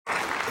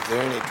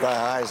there any dry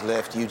eyes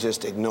left, you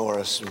just ignore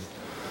us.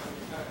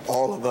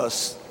 All of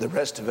us, the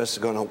rest of us,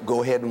 are going to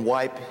go ahead and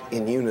wipe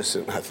in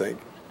unison, I think.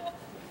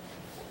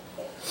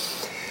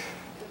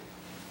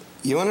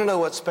 You want to know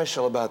what's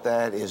special about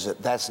that is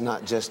that that's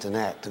not just an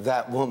act.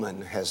 That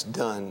woman has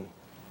done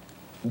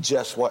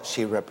just what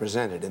she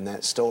represented in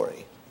that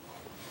story.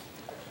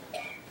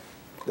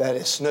 That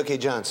is Snooky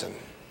Johnson,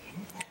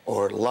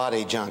 or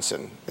Lottie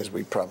Johnson, as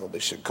we probably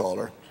should call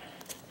her.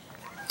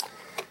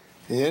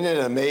 Isn't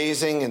it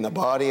amazing in the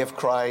body of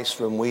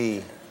Christ when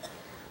we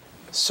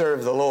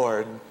serve the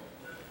Lord?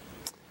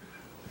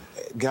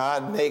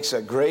 God makes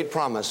a great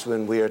promise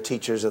when we are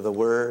teachers of the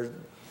Word,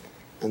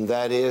 and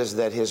that is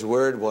that His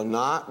Word will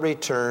not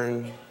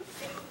return,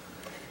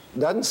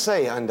 doesn't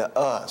say unto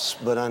us,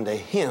 but unto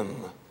Him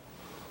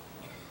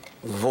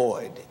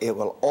void. It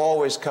will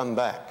always come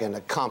back and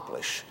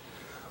accomplish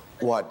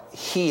what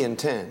He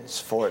intends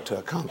for it to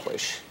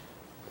accomplish.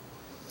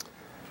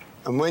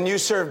 And when you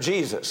serve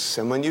Jesus,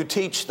 and when you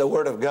teach the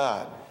Word of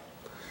God,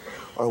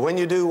 or when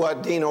you do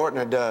what Dean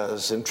Ortner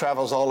does and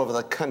travels all over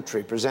the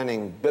country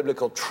presenting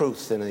biblical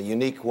truth in a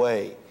unique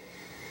way,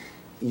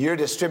 you're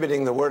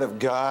distributing the Word of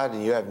God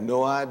and you have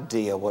no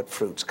idea what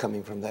fruit's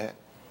coming from that.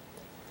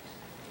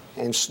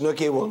 And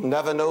Snooky will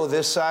never know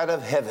this side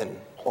of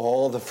heaven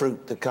all the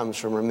fruit that comes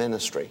from her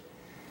ministry.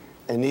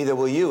 And neither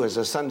will you as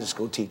a Sunday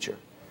school teacher.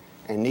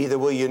 And neither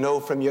will you know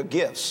from your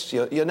gifts.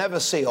 You'll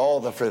never see all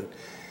the fruit.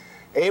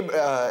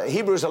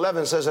 Hebrews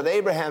 11 says that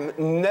Abraham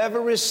never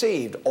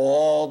received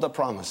all the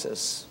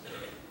promises,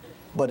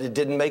 but it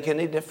didn't make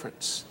any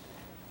difference.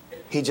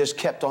 He just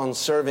kept on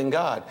serving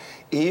God,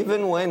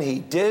 even when he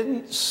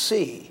didn't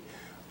see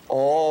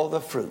all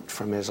the fruit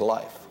from his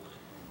life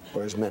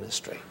or his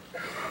ministry.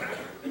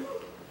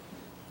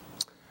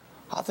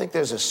 I think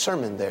there's a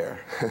sermon there.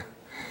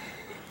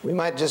 We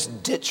might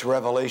just ditch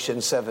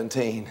Revelation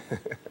 17.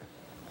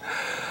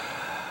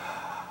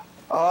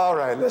 All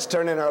right, let's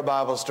turn in our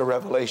Bibles to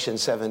Revelation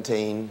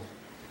 17.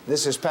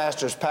 This is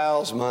Pastor's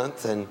Pals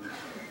Month, and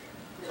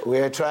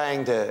we're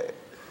trying to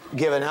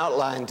give an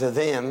outline to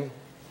them.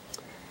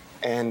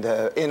 And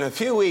in a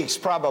few weeks,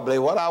 probably,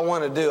 what I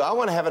want to do, I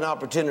want to have an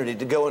opportunity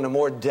to go into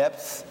more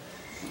depth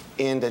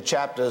into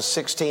chapters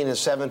 16 and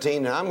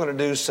 17, and I'm going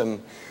to do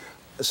some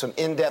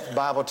in-depth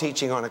Bible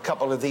teaching on a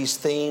couple of these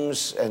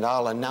themes, and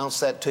I'll announce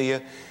that to you.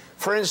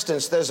 For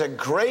instance, there's a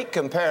great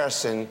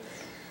comparison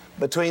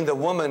between the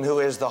woman who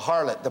is the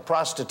harlot, the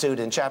prostitute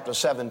in chapter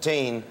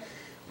 17,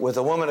 with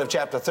the woman of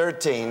chapter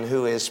 13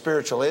 who is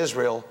spiritual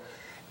Israel.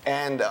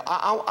 And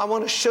I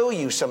want to show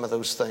you some of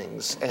those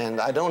things. And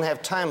I don't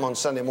have time on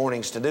Sunday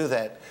mornings to do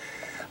that,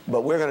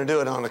 but we're going to do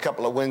it on a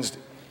couple of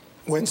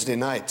Wednesday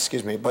nights,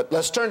 But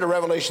let's turn to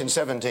Revelation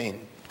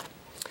 17.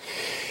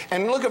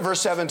 And look at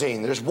verse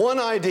 17. There's one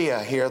idea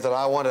here that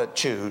I want to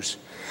choose.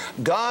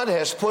 God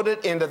has put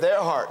it into their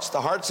hearts, the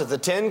hearts of the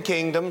 10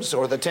 kingdoms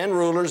or the 10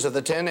 rulers of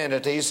the 10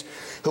 entities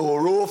who will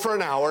rule for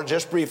an hour,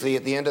 just briefly,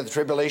 at the end of the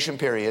tribulation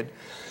period.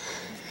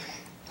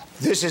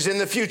 This is in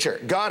the future.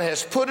 God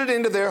has put it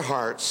into their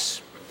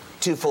hearts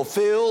to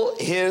fulfill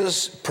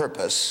His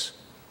purpose,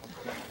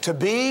 to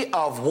be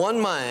of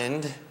one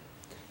mind,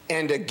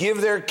 and to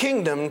give their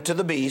kingdom to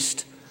the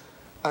beast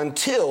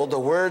until the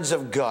words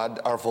of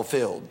God are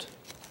fulfilled.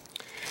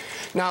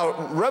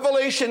 Now,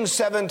 Revelation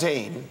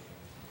 17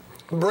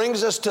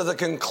 brings us to the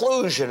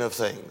conclusion of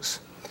things.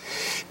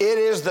 It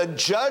is the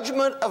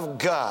judgment of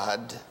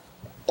God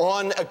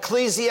on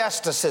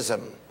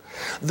ecclesiasticism,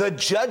 the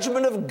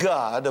judgment of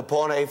God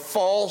upon a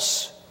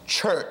false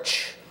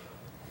church.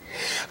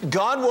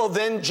 God will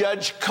then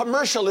judge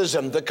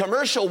commercialism, the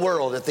commercial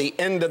world, at the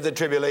end of the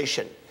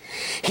tribulation.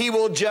 He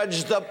will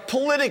judge the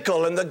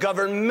political and the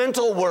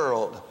governmental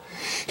world.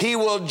 He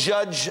will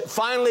judge,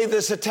 finally,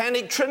 the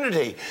satanic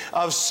trinity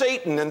of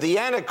Satan and the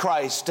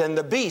Antichrist and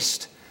the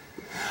beast.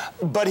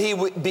 But he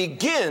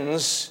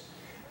begins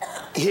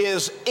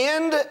his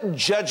end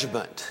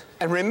judgment.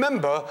 And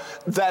remember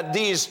that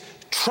these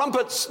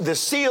trumpets, the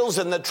seals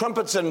and the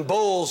trumpets and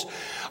bowls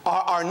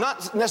are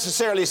not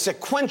necessarily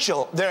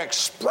sequential. They're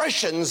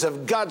expressions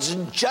of God's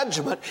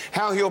judgment,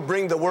 how He'll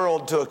bring the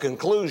world to a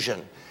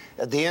conclusion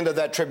at the end of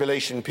that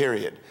tribulation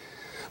period.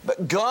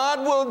 But God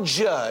will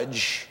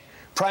judge,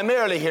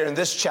 primarily here in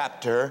this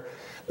chapter,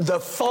 the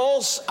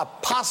false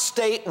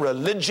apostate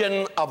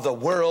religion of the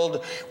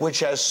world,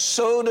 which has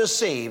so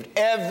deceived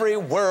every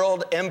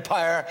world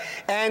empire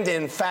and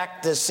in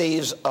fact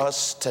deceives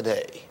us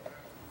today.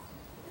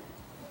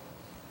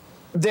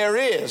 There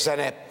is an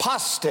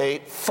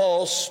apostate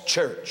false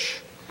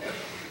church,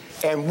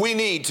 and we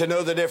need to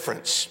know the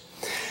difference.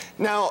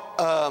 Now,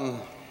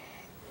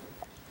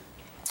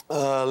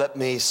 let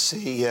me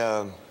see.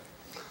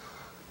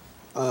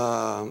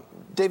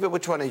 David,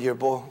 which one of your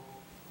boys?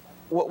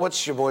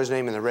 What's your boy's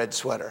name in the red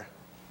sweater?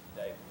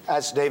 David.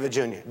 That's David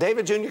Jr.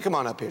 David Jr., come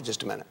on up here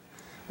just a minute.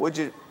 Would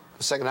you?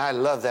 A second, I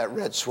love that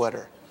red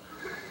sweater.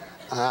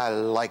 I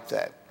like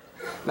that.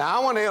 Now,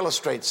 I want to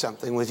illustrate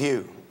something with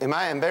you. Am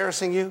I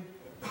embarrassing you?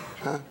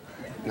 Huh?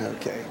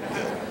 Okay,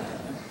 good.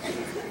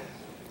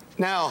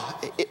 Now,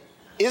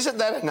 isn't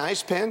that a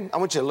nice pen? I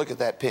want you to look at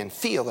that pen.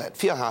 Feel that.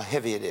 Feel how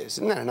heavy it is.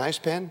 Isn't that a nice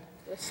pen?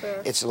 Yes,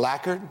 sir. It's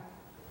lacquered.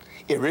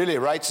 It really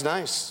writes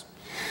nice.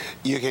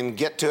 You can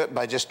get to it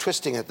by just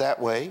twisting it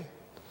that way.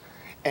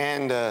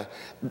 And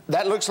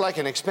that looks like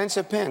an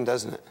expensive pen,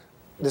 doesn't it?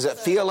 Does it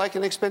feel like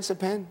an expensive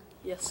pen?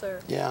 Yes, sir.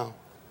 Yeah.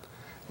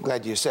 I'm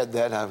glad you said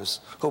that. I was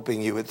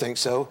hoping you would think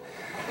so.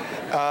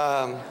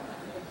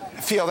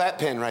 Feel that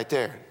pen right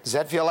there. Does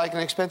that feel like an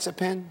expensive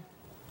pen?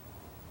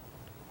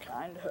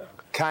 Kind of.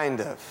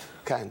 Kind of.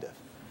 Kind of.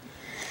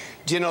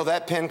 Do you know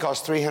that pen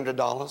costs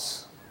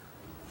 $300?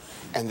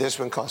 And this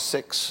one costs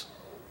 $6?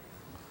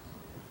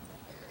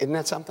 Isn't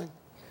that something?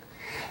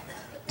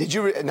 Did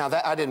you, now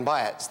that I didn't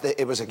buy it.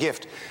 It was a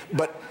gift.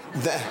 But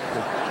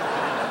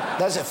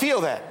does it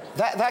feel that?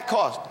 That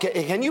cost,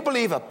 can you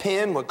believe a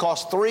pen would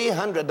cost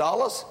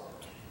 $300?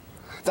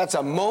 That's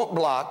a Mont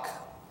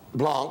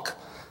Blanc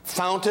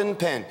fountain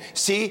pen.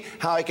 See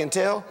how I can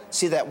tell?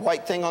 See that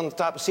white thing on the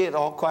top? See it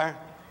all, choir?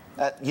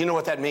 You know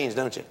what that means,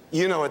 don't you?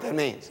 You know what that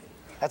means.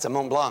 That's a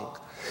Mont Blanc.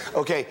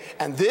 Okay,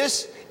 and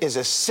this is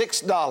a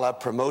 $6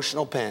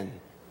 promotional pen.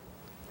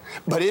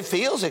 But it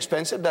feels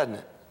expensive, doesn't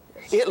it?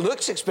 It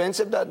looks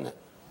expensive, doesn't it?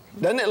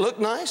 Doesn't it look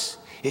nice?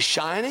 It's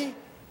shiny.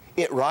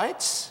 It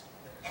writes.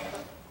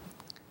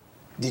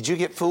 Did you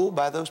get fooled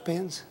by those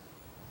pens?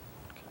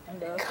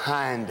 Kind of.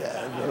 Kind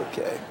of,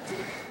 okay.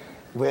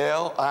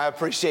 Well, I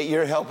appreciate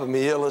your helping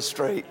me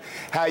illustrate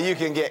how you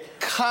can get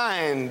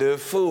kind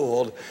of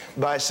fooled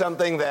by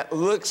something that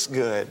looks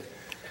good.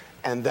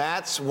 And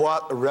that's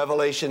what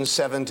Revelation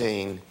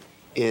 17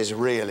 is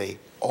really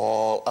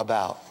all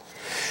about.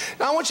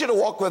 Now, I want you to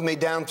walk with me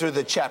down through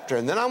the chapter,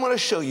 and then I want to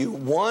show you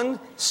one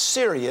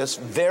serious,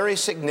 very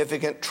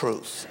significant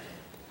truth.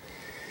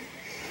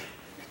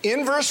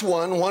 In verse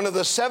 1, one of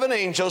the 7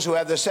 angels who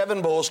had the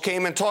 7 bowls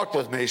came and talked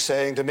with me,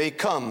 saying to me,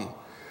 "Come,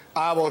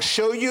 I will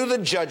show you the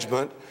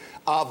judgment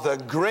of the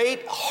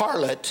great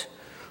harlot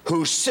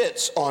who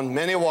sits on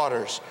many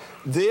waters.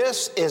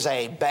 This is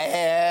a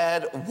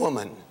bad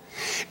woman.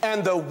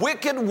 And the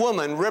wicked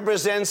woman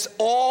represents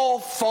all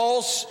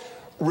false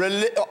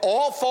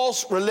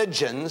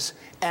religions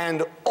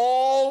and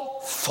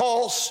all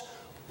false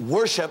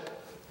worship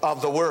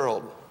of the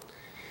world.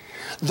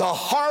 The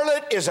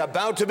harlot is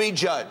about to be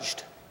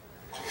judged,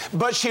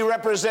 but she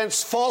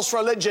represents false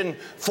religion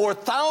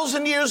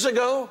 4,000 years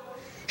ago.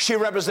 She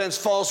represents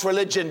false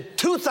religion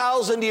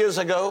 2,000 years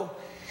ago.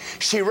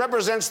 She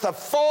represents the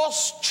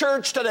false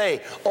church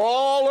today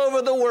all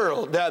over the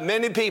world. There are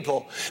many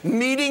people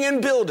meeting in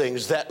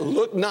buildings that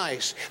look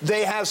nice.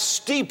 They have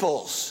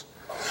steeples,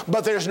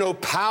 but there's no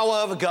power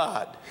of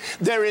God.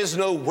 There is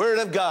no Word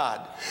of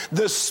God.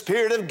 The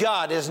Spirit of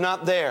God is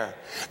not there.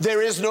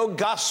 There is no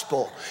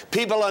gospel.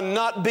 People are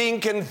not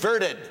being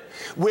converted.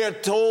 We're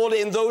told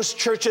in those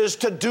churches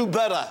to do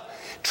better.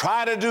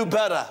 Try to do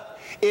better.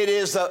 It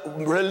is the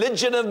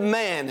religion of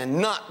man and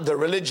not the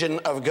religion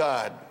of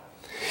God.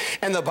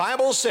 And the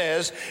Bible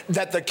says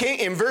that the king,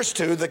 in verse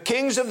 2, the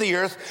kings of the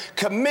earth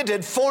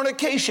committed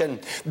fornication.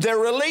 Their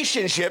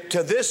relationship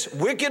to this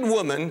wicked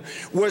woman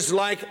was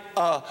like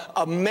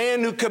a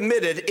man who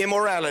committed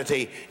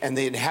immorality. And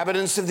the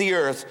inhabitants of the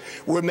earth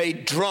were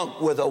made drunk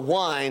with the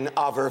wine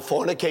of her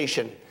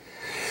fornication.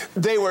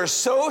 They were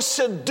so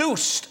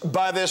seduced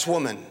by this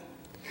woman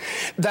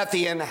that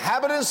the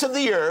inhabitants of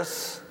the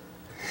earth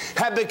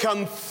had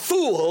become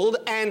fooled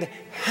and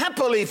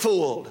happily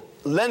fooled.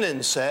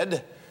 Lenin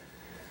said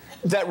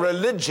that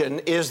religion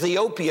is the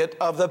opiate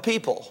of the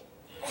people.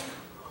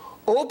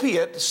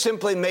 Opiate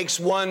simply makes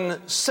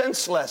one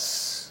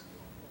senseless.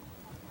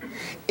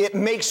 It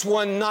makes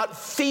one not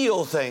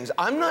feel things.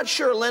 I'm not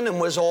sure Lenin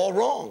was all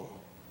wrong.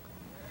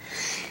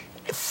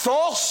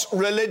 False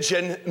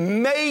religion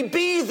may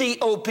be the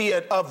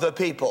opiate of the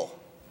people,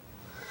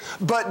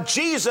 but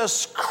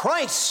Jesus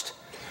Christ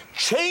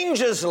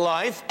changes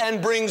life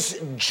and brings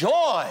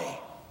joy.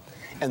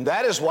 And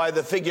that is why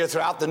the figure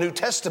throughout the New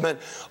Testament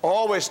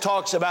always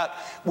talks about,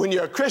 when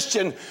you're a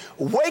Christian,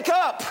 wake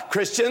up,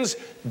 Christians.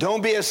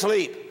 Don't be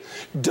asleep.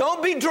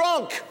 Don't be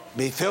drunk.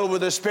 Be filled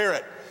with the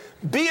Spirit.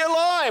 Be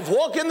alive.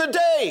 Walk in the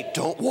day.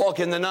 Don't walk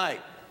in the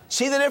night.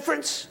 See the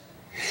difference?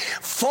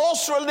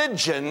 False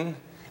religion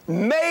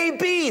may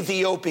be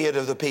the opiate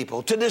of the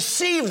people, to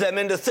deceive them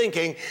into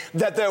thinking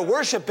that they're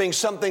worshiping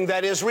something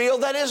that is real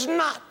that is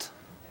not.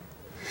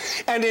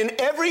 And in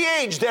every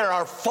age there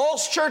are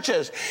false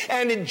churches.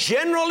 And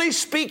generally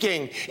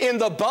speaking, in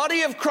the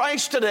body of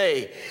Christ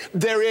today,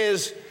 there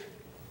is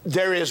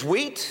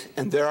wheat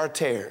and there are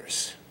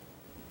tares.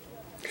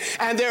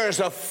 And there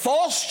is a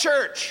false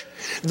church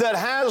that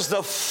has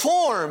the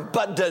form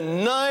but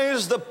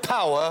denies the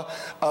power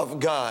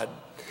of God.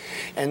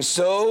 And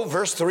so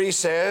verse 3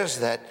 says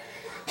that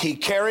he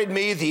carried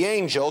me, the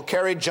angel,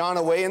 carried John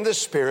away in the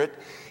Spirit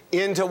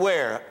into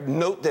where?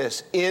 Note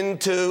this,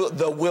 into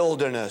the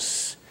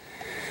wilderness.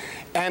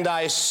 And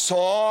I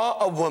saw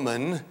a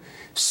woman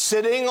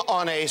sitting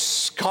on a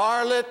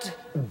scarlet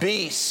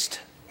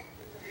beast.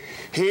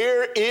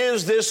 Here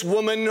is this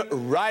woman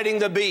riding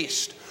the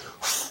beast.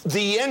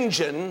 The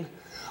engine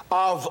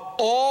of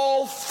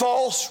all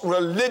false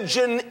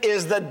religion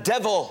is the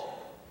devil.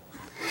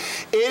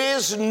 It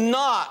is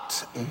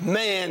not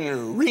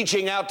man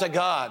reaching out to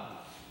God.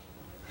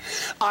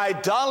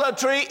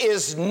 Idolatry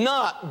is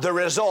not the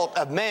result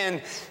of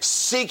man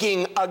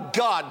seeking a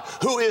God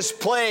who is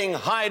playing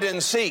hide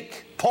and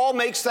seek. Paul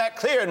makes that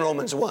clear in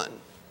Romans 1.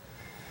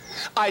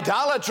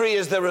 Idolatry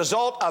is the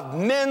result of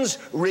men's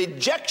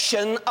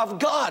rejection of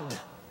God.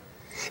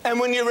 And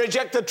when you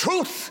reject the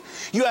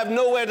truth, you have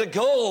nowhere to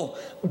go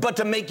but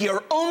to make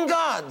your own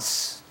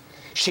gods.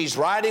 She's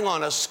riding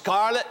on a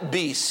scarlet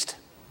beast.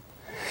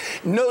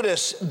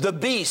 Notice the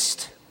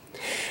beast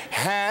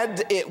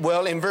had it,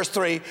 well, in verse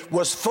 3,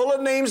 was full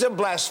of names of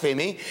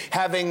blasphemy,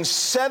 having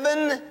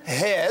 7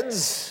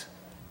 heads,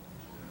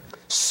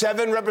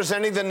 7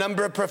 representing the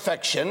number of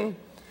perfection,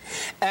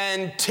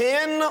 and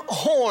 10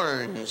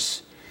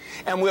 horns.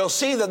 And we'll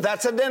see that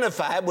that's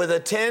identified with the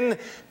 10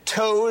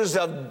 toes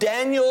of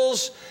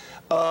Daniel's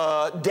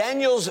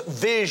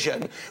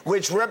vision,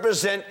 which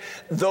represent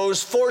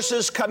those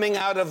forces coming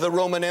out of the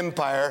Roman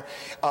Empire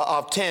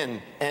of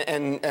 10.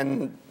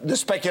 And the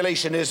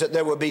speculation is that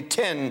there will be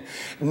 10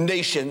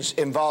 nations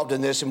involved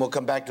in this, and we'll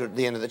come back to it at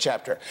the end of the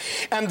chapter.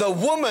 And the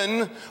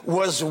woman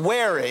was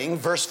wearing,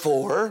 verse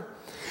 4,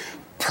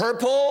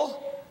 purple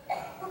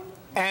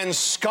and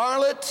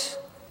scarlet,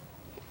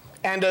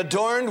 and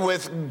adorned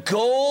with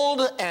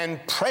gold and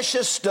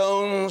precious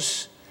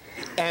stones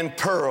and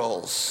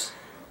pearls.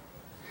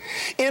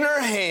 In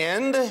her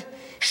hand,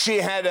 she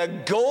had a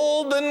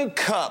golden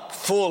cup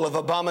full of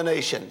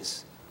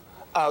abominations.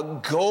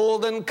 A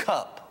golden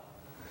cup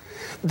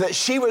that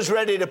she was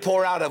ready to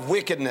pour out of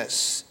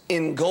wickedness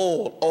in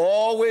gold,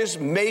 always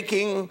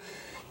making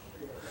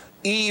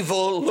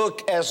evil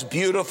look as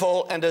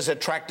beautiful and as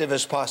attractive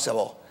as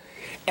possible.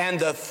 And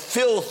the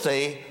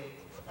filthy,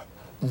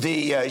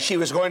 she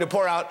was going to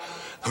pour out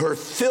her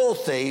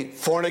filthy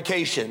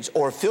fornications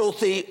or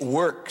filthy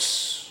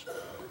works.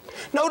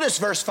 Notice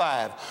verse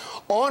 5.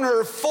 On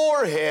her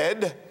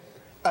forehead,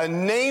 a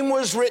name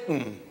was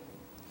written.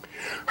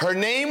 Her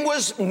name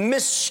was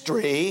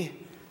Mystery,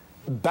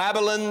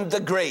 Babylon the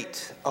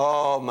Great.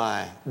 Oh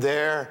my,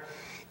 there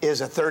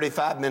is a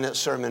 35-minute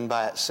sermon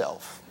by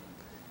itself.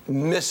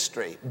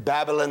 Mystery,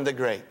 Babylon the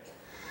Great.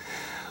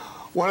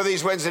 One of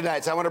these Wednesday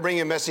nights, I want to bring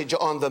you a message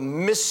on the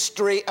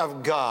mystery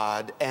of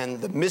God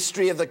and the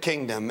mystery of the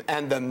kingdom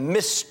and the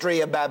mystery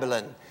of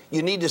Babylon.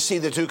 You need to see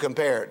the two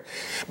compared.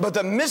 But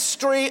the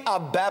mystery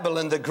of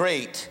Babylon the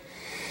Great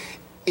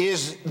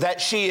is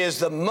that she is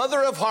the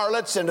mother of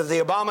harlots and of the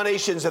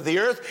abominations of the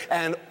earth,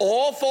 and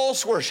all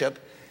false worship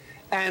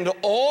and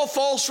all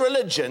false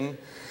religion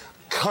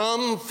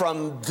come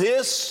from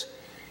this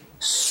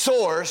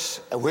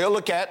source. We'll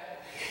look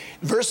at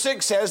verse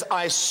 6 says,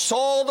 I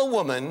saw the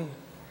woman,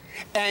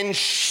 and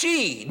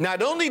she,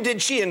 not only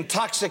did she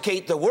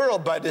intoxicate the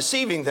world by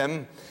deceiving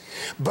them,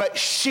 but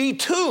she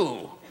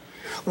too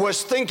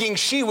was thinking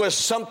she was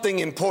something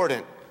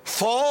important.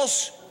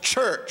 False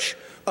church,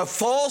 a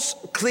false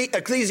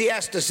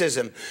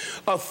ecclesiasticism,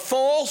 a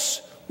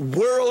false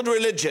world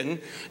religion,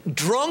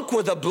 drunk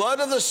with the blood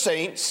of the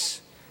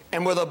saints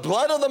and with the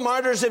blood of the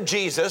martyrs of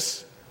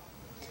Jesus.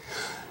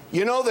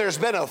 You know, there's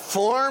been a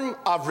form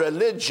of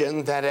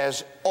religion that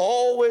has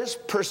always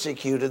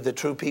persecuted the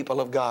true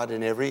people of God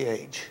in every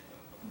age.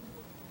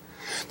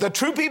 The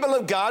true people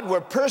of God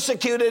were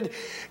persecuted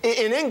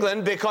in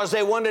England because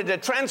they wanted to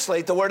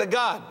translate the Word of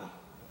God.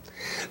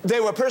 They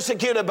were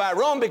persecuted by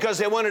Rome because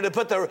they wanted to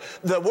put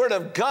the Word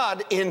of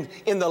God in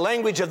the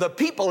language of the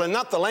people and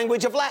not the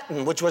language of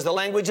Latin, which was the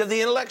language of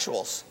the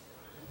intellectuals.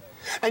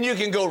 And you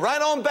can go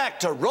right on back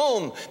to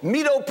Rome,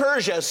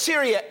 Medo-Persia,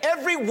 Syria.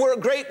 Every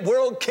great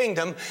world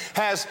kingdom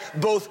has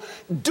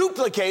both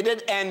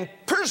duplicated and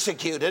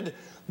persecuted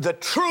the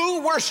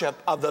true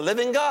worship of the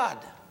living God.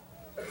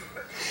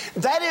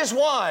 That is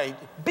why,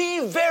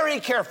 be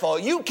very careful.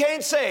 You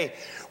can't say,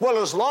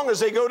 well, as long as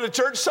they go to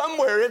church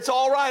somewhere, it's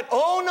all right.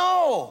 Oh,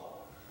 no.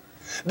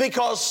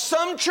 Because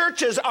some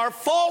churches are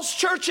false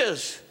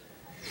churches,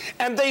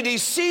 and they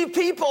deceive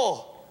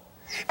people.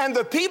 And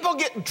the people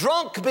get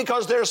drunk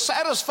because they're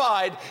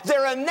satisfied.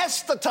 They're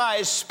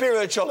anesthetized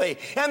spiritually,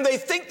 and they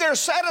think they're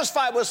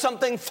satisfied with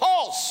something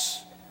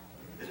false.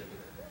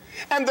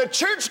 And the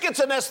church gets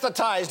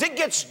anesthetized. It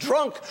gets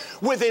drunk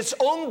with its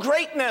own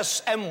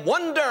greatness and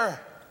wonder.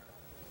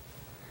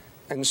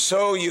 And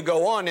so you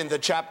go on in the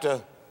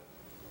chapter.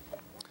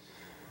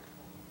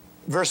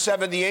 Verse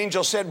 7, the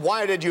angel said,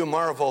 why did you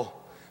marvel?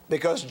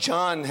 Because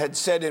John had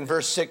said in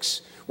verse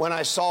 6, when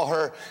I saw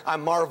her, I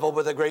marveled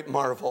with a great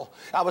marvel.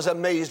 I was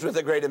amazed with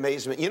a great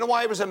amazement. You know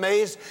why he was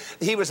amazed?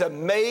 He was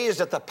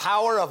amazed at the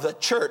power of the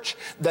church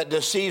that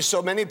deceives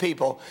so many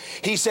people.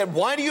 He said,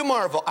 why do you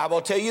marvel? I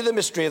will tell you the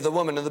mystery of the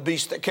woman and the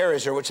beast that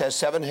carries her, which has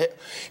 7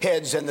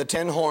 heads and the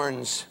 10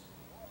 horns.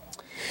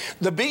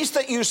 The beast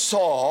that you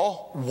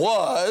saw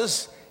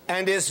was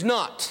and is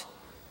not.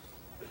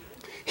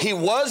 He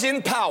was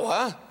in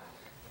power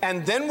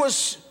and then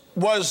was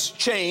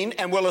chained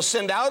and will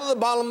ascend out of the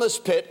bottomless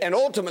pit and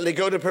ultimately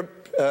go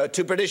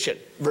to perdition.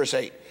 Verse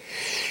 8.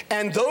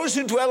 And those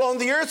who dwell on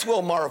the earth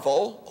will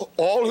marvel,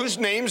 all whose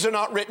names are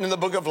not written in the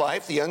book of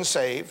life, the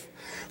unsaved,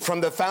 from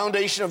the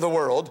foundation of the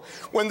world,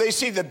 when they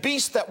see the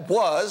beast that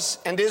was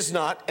and is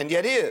not and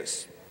yet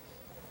is.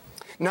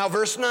 Now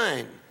verse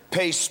 9,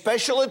 pay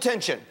special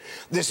attention.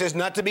 This is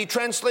not to be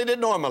translated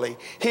normally.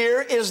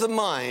 Here is the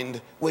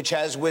mind which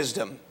has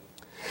wisdom.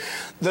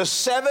 The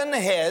 7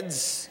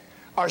 heads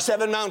are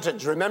 7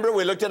 mountains. Remember,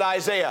 we looked at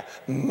Isaiah.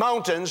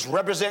 Mountains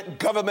represent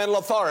governmental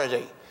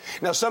authority.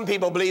 Now, some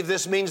people believe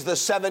this means the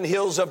 7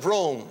 hills of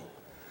Rome.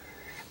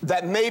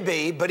 That may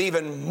be, but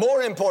even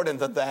more important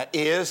than that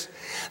is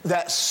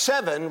that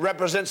 7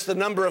 represents the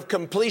number of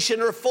completion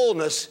or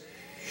fullness,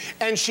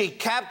 and she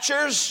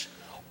captures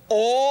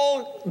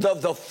all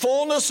the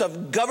fullness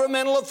of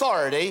governmental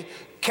authority,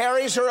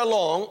 carries her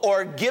along,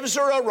 or gives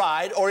her a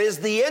ride, or is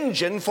the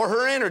engine for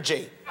her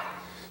energy.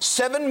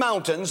 7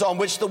 mountains on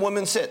which the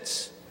woman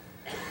sits.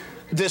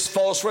 This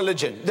false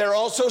religion. There are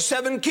also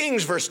 7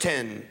 kings, verse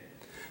 10.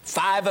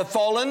 5 have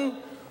fallen,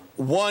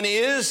 1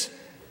 is,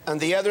 and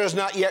the other has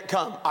not yet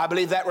come. I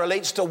believe that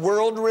relates to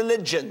world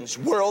religions,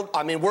 world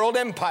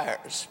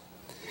empires.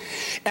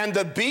 And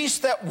the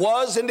beast that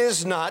was and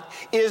is not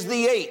is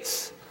the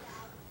 8th.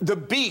 The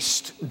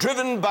beast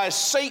driven by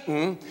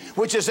Satan,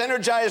 which has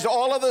energized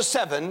all of the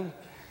 7.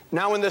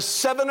 Now when the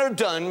 7 are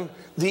done,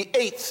 the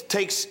 8th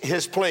takes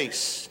his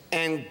place.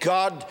 And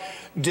God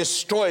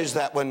destroys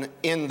that one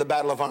in the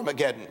Battle of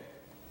Armageddon.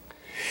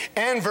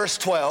 And verse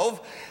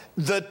 12,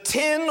 the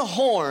 10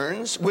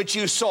 horns which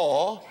you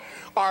saw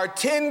are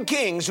 10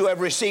 kings who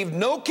have received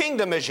no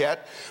kingdom as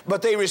yet,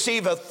 but they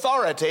receive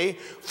authority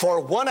for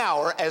 1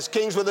 hour as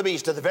kings with the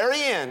beast. At the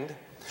very end,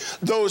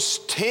 those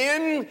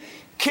 10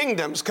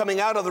 kingdoms coming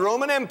out of the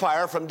Roman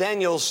Empire from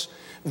Daniel's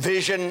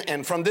vision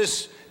and from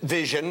this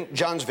vision,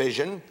 John's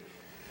vision,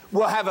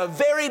 will have a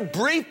very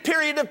brief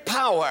period of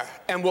power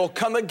and will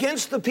come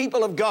against the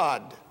people of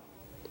God.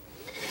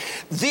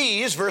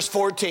 These, verse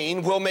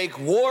 14, will make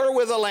war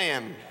with the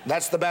Lamb.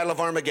 That's the Battle of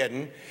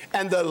Armageddon.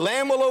 And the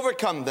Lamb will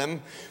overcome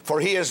them, for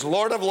he is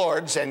Lord of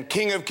lords and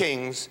King of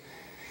kings.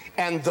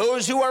 And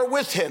those who are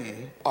with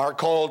him are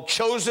called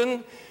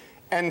chosen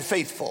and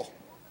faithful.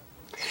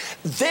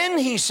 Then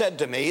he said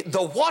to me,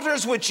 the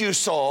waters which you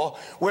saw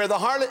where the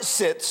harlot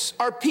sits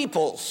are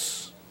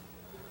peoples,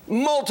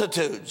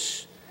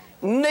 multitudes,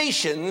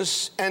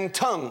 nations, and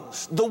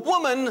tongues. The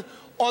woman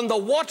on the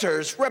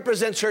waters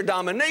represents her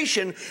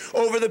domination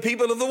over the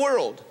people of the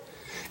world.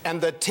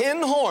 And the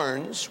 10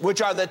 horns,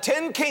 which are the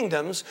 10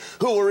 kingdoms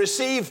who will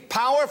receive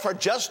power for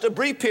just a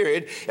brief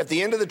period at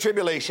the end of the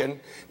tribulation.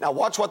 Now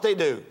watch what they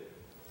do.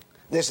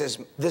 This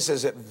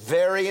is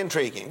very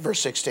intriguing.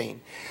 Verse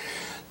 16.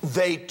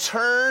 They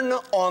turn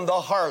on the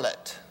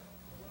harlot.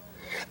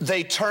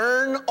 They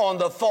turn on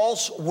the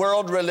false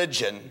world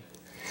religion.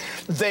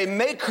 They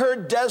make her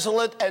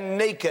desolate and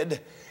naked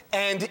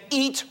and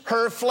eat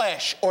her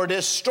flesh, or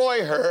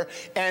destroy her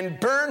and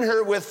burn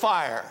her with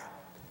fire.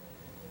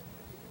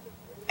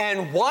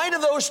 And why do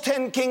those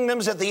 10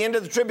 kingdoms at the end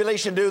of the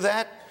tribulation do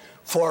that?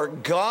 For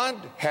God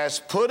has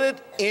put it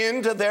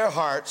into their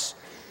hearts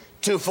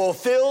to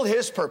fulfill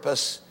his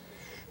purpose,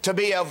 to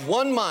be of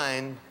one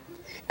mind,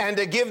 and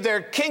to give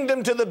their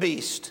kingdom to the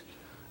beast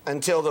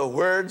until the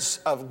words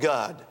of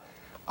God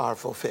are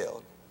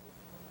fulfilled.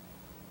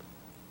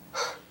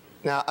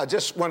 Now, I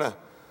just want to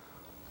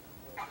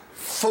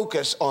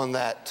focus on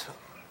that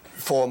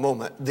for a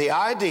moment. The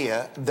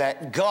idea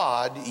that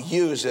God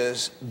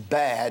uses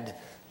bad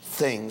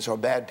things or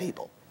bad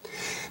people.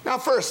 Now,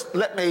 first,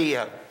 let me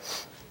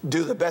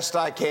do the best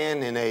I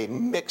can in a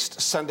mixed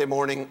Sunday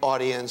morning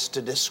audience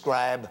to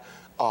describe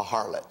a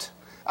harlot.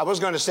 I was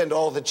going to send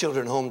all the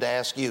children home to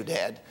ask you,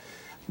 Dad,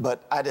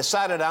 but I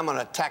decided I'm going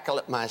to tackle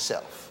it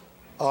myself.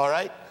 All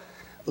right?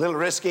 A little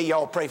risky.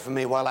 Y'all pray for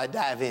me while I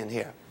dive in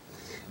here.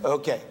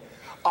 Okay.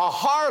 A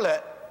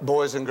harlot,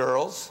 boys and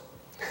girls,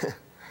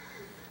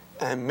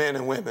 and men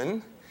and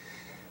women,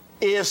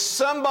 is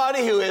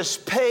somebody who is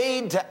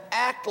paid to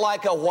act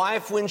like a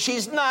wife when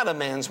she's not a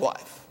man's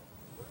wife.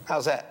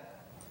 How's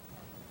that?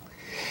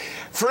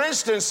 For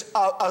instance,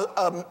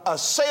 a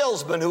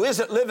salesman who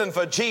isn't living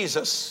for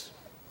Jesus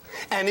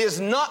and is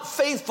not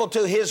faithful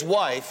to his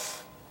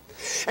wife,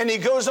 and he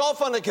goes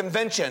off on a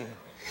convention,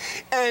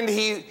 and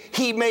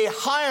he may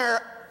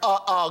hire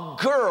a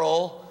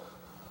girl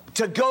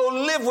to go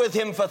live with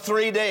him for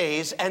 3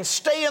 days and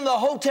stay in the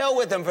hotel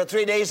with him for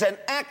 3 days and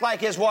act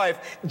like his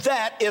wife.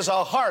 That is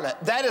a harlot.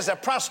 That is a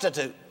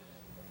prostitute.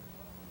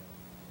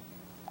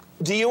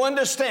 Do you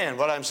understand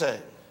what I'm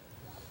saying?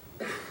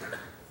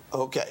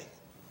 Okay.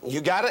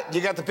 You got it?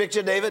 You got the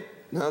picture, David?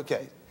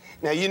 Okay.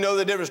 Now, you know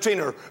the difference between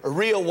a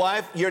real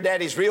wife, your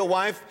daddy's real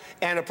wife,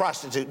 and a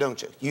prostitute,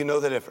 don't you? You know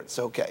the difference.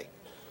 Okay.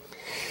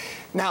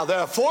 Now, there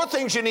are 4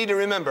 things you need to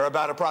remember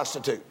about a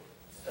prostitute.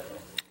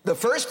 The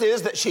first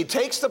is that she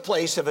takes the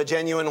place of a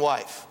genuine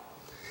wife.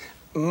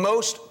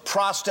 Most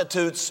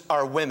prostitutes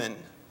are women.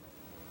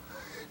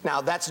 Now,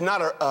 that's not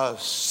a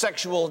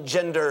sexual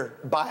gender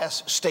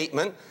bias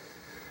statement.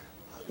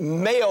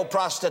 Male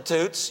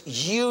prostitutes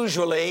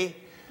usually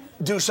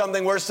do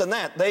something worse than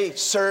that. They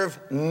serve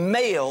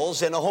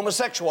males in a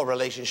homosexual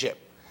relationship.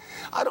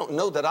 I don't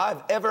know that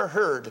I've ever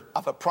heard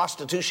of a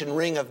prostitution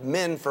ring of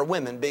men for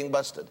women being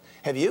busted.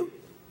 Have you?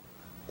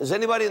 Has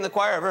anybody in the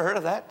choir ever heard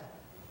of that?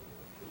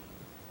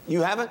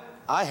 You haven't?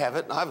 I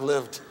haven't. I've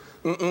lived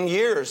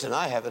years and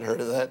I haven't heard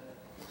of that.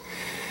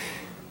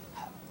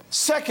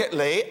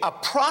 Secondly, a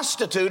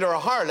prostitute or a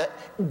harlot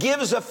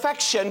gives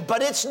affection,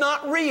 but it's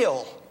not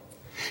real.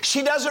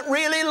 She doesn't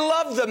really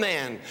love the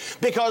man,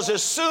 because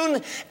as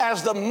soon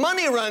as the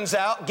money runs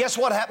out, guess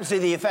what happens to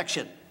the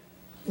affection?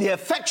 The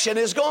affection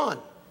is gone.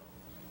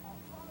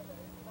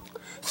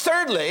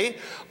 Thirdly,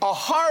 a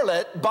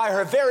harlot, by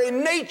her very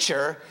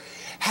nature,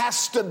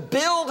 has to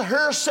build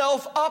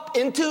herself up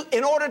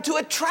in order to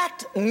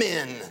attract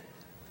men.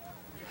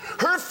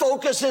 Her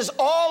focus is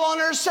all on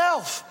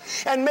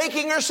herself and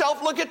making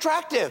herself look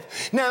attractive.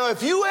 Now,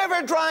 if you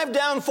ever drive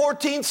down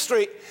 14th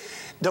Street,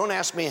 don't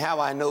ask me how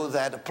I know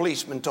that. A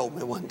policeman told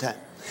me one time.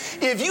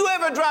 If you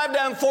ever drive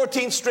down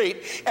 14th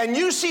Street and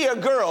you see a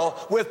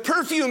girl with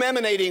perfume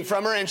emanating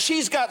from her and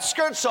she's got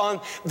skirts on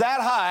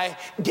that high,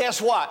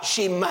 guess what?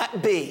 She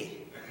might be.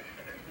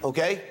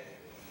 Okay?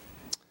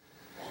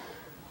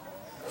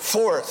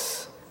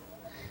 Fourth,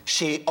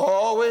 she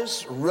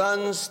always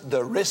runs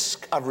the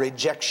risk of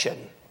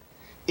rejection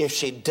if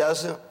she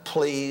doesn't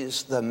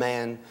please the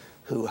man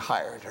who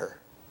hired her.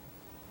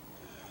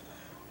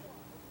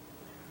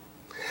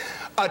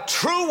 A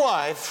true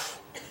wife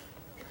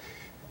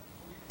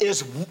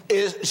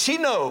she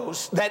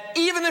knows that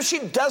even if she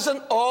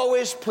doesn't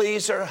always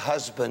please her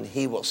husband,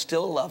 he will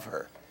still love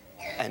her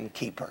and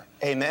keep her.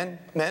 Amen?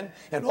 Men?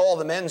 And all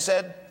the men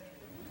said?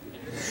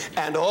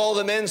 And all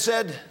the men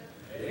said?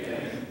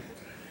 Amen.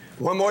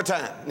 One more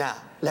time. Now,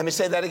 let me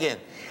say that again.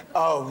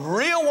 A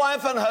real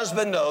wife and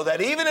husband know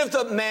that even if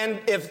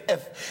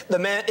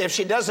if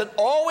she doesn't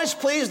always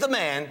please the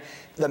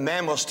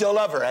man will still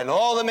love her. And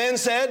all the men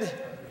said?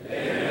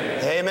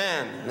 Amen.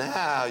 Amen.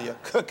 Now you're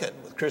cooking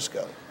with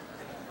Crisco.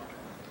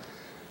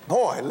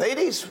 Boy,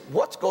 ladies,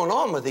 what's going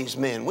on with these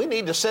men? We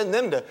need to send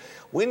them to,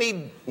 we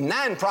need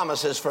 9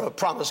 promises for a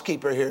promise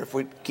keeper here if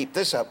we keep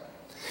this up.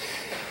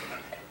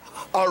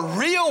 A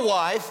real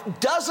wife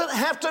doesn't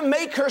have to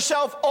make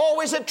herself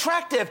always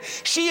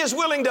attractive. She is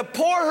willing to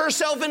pour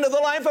herself into the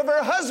life of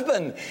her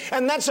husband,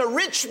 and that's a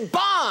rich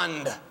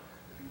bond.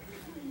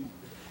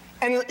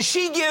 And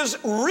she gives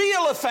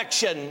real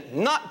affection,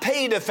 not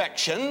paid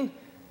affection.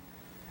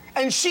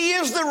 And she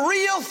is the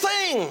real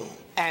thing.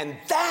 And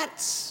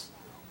that's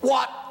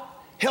what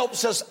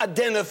helps us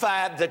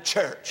identify the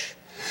church.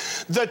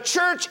 The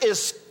church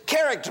is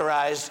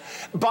characterized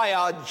by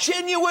a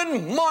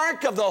genuine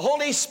mark of the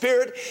Holy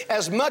Spirit,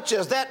 as much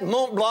as that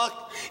Mont Blanc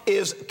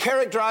is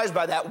characterized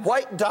by that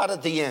white dot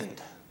at the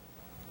end.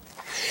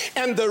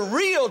 And the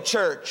real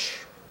church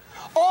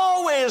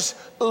always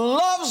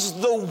loves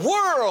the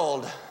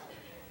world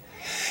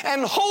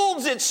and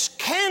holds its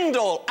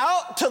candle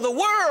out to the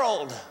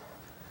world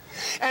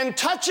and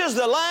touches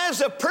the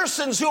lives of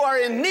persons who are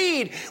in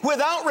need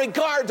without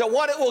regard to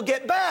what it will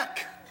get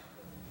back.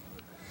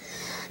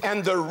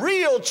 And the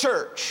real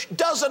church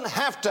doesn't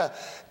have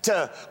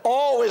to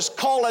always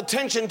call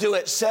attention to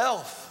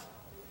itself.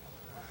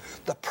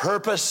 The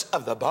purpose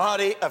of the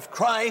body of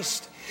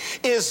Christ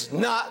is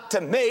not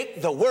to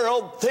make the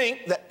world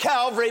think that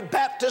Calvary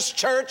Baptist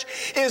Church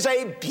is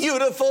a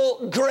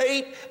beautiful,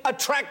 great,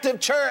 attractive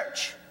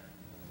church.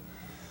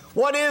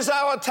 What is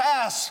our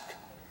task?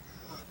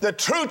 The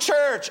true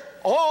church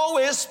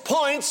always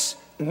points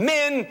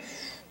men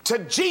to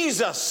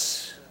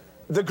Jesus,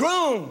 the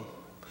groom.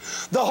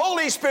 The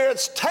Holy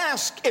Spirit's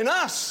task in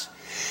us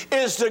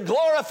is to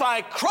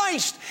glorify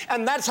Christ,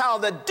 and that's how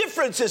the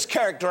difference is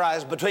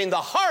characterized between the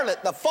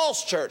harlot, the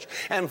false church,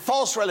 and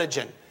false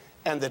religion,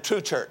 and the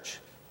true church.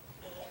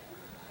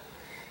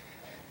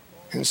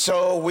 And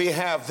so we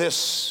have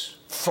this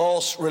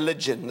false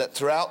religion that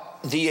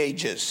throughout the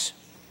ages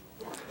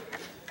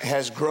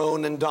has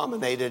grown and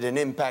dominated and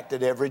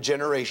impacted every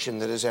generation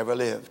that has ever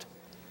lived.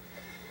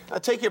 Now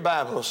take your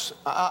Bibles.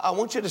 I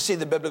want you to see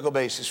the biblical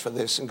basis for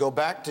this and go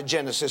back to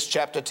Genesis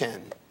chapter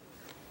 10.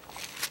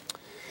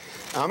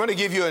 I'm going to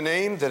give you a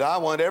name that I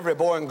want every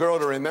boy and girl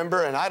to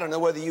remember, and I don't know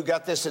whether you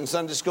got this in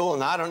Sunday school,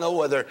 and I don't know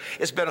whether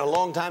it's been a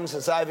long time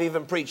since I've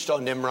even preached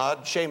on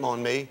Nimrod. Shame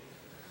on me.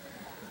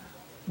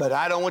 But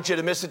I don't want you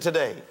to miss it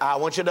today. I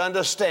want you to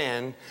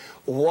understand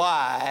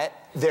why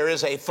there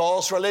is a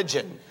false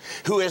religion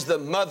who is the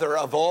mother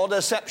of all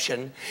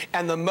deception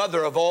and the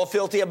mother of all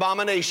filthy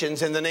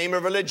abominations in the name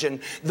of religion,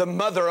 the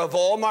mother of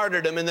all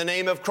martyrdom in the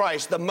name of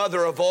Christ, the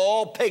mother of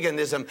all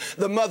paganism,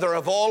 the mother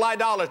of all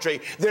idolatry.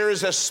 There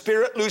is a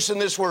spirit loose in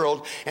this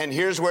world, and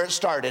here's where it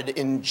started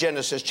in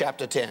Genesis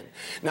chapter 10.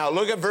 Now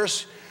look at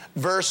verse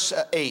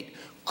 8.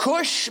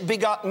 Cush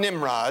begot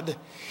Nimrod.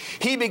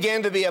 He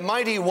began to be a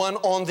mighty one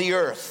on the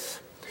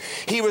earth.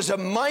 He was a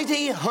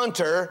mighty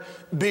hunter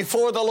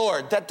before the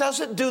Lord. That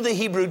doesn't do the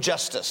Hebrew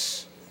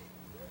justice.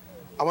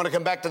 I want to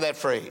come back to that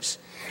phrase.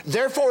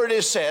 Therefore it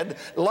is said,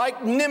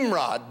 like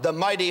Nimrod, the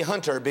mighty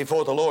hunter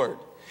before the Lord.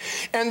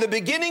 And the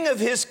beginning of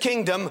his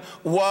kingdom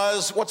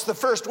was, what's the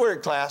first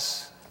word,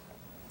 class?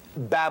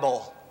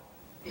 Babel.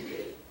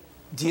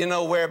 Do you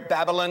know where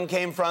Babylon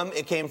came from?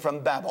 It came from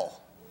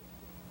Babel.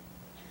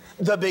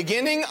 The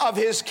beginning of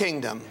his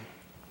kingdom.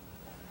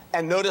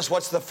 And notice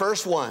what's the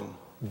first one?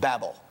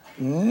 Babel.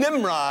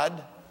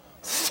 Nimrod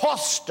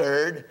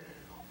fostered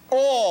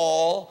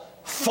all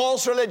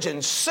false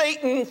religions.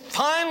 Satan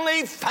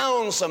finally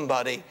found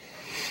somebody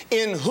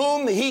in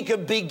whom he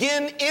could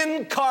begin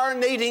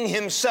incarnating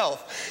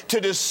himself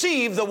to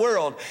deceive the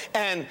world.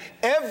 And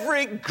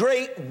every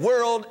great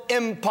world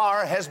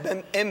empire has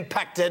been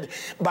impacted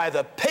by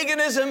the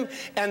paganism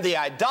and the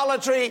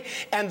idolatry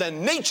and the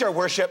nature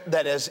worship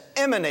that has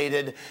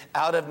emanated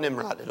out of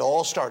Nimrod. It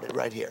all started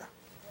right here.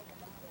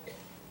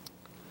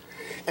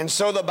 And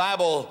so the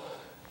Bible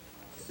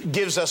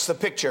gives us the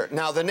picture.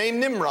 Now, the name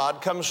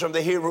Nimrod comes from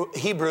the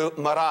Hebrew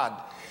marad,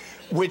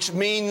 which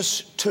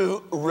means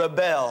to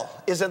rebel.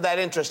 Isn't that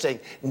interesting?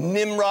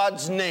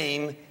 Nimrod's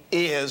name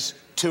is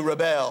to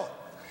rebel.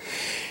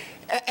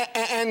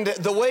 And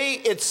the way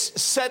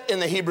it's set in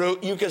the Hebrew,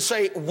 you can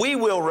say, we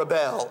will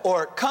rebel,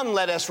 or come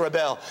let us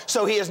rebel.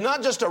 So he is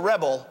not just a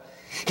rebel.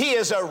 He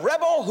is a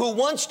rebel who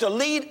wants to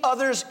lead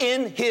others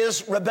in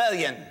his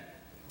rebellion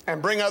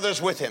and bring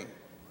others with him.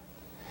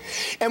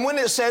 And when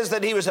it says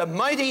that he was a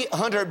mighty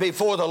hunter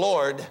before the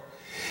Lord,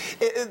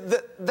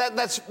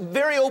 that's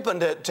very open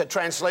to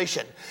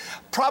translation.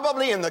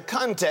 Probably in the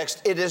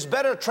context, it is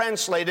better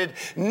translated,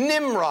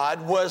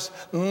 Nimrod was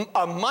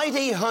a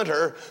mighty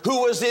hunter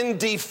who was in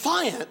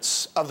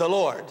defiance of the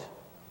Lord,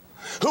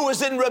 who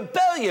was in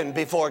rebellion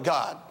before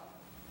God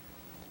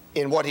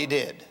in what he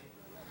did.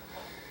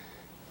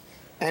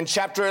 And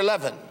chapter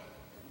 11,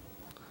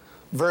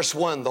 verse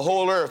 1, the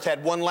whole earth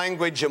had one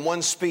language and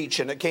one speech,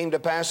 and it came to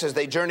pass as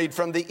they journeyed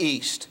from the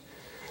east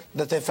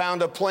that they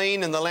found a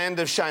plain in the land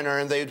of Shinar,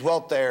 and they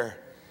dwelt there.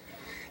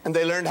 And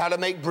they learned how to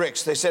make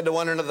bricks. They said to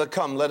one another,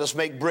 come, let us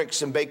make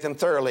bricks and bake them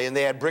thoroughly. And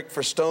they had brick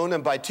for stone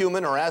and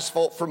bitumen or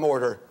asphalt for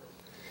mortar.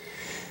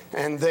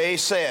 And they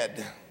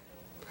said,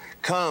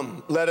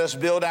 come, let us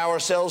build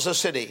ourselves a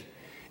city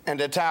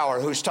and a tower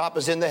whose top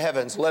is in the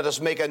heavens. Let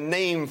us make a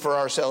name for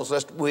ourselves,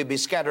 lest we be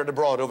scattered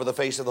abroad over the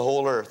face of the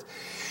whole earth.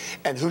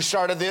 And who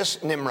started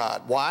this?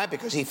 Nimrod. Why?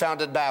 Because he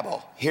founded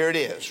Babel. Here it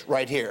is,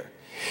 right here.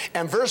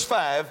 And verse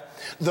 5,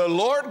 the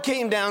Lord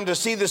came down to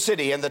see the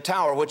city and the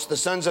tower which the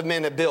sons of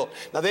men had built.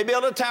 Now they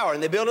built a tower,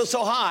 and they built it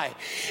so high.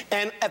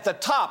 And at the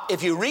top,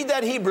 if you read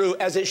that Hebrew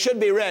as it should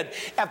be read,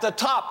 at the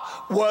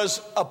top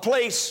was a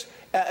place,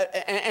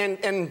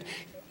 and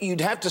you'd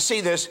have to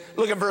see this.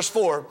 Look at verse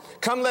 4.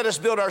 Come, let us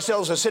build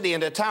ourselves a city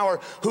and a tower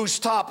whose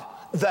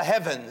top the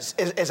heavens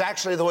is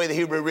actually the way the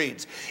Hebrew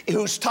reads.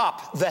 Whose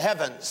top the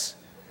heavens.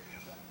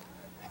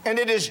 And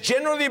it is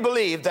generally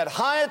believed that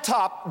high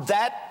atop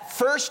that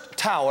first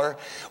tower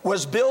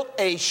was built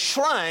a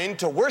shrine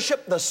to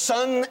worship the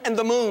sun and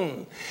the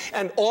moon.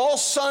 And all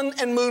sun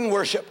and moon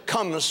worship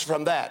comes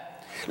from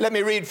that. Let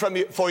me read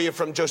for you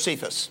from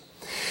Josephus.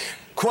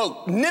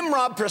 Quote,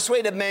 Nimrod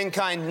persuaded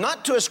mankind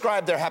not to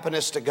ascribe their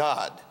happiness to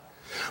God,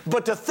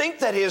 but to think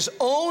that his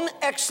own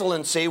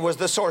excellency was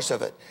the source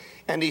of it.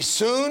 And he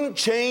soon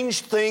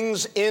changed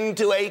things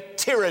into a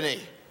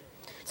tyranny,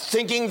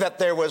 thinking that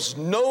there was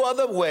no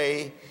other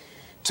way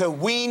to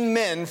wean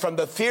men from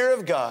the fear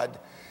of God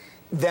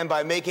than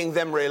by making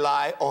them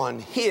rely on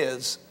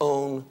his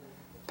own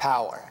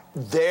power.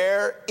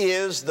 There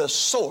is the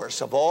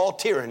source of all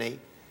tyranny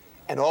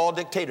and all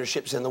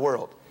dictatorships in the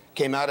world.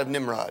 Came out of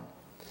Nimrod.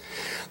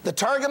 The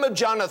Targum of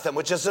Jonathan,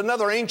 which is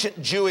another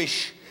ancient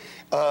Jewish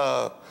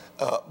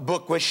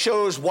book which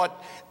shows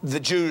what the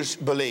Jews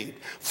believed.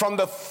 From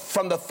the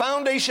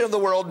foundation of the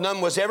world,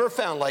 none was ever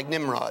found like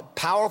Nimrod,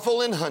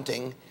 powerful in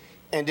hunting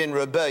and in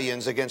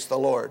rebellions against the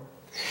Lord.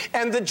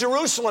 And the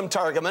Jerusalem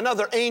Targum,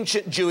 another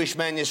ancient Jewish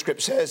manuscript,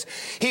 says,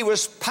 he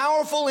was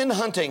powerful in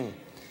hunting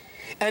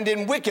and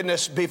in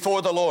wickedness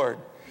before the Lord.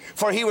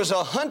 For he was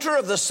a hunter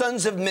of the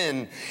sons of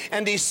men,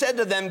 and he said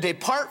to them,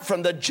 depart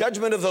from the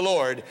judgment of the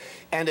Lord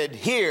and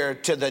adhere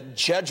to the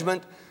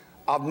judgment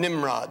of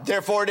Nimrod.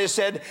 Therefore it is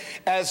said,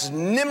 as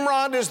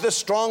Nimrod is the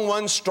strong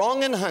one,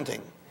 strong in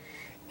hunting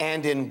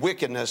and in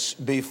wickedness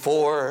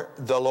before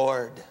the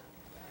Lord.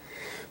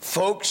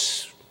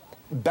 Folks,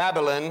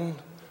 Babylon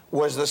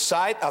was the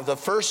site of the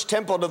first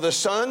temple to the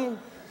sun,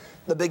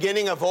 the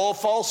beginning of all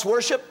false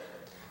worship,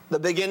 the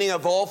beginning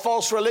of all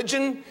false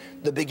religion,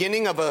 the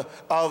beginning of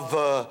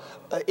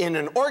in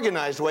an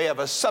organized way, of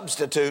a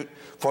substitute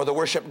for the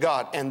worship of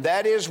God. And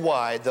that is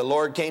why the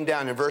Lord came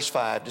down in verse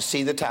 5 to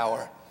see the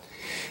tower.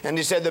 And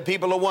he said, the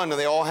people are one, and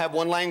they all have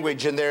one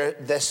language, and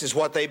this is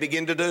what they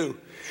begin to do.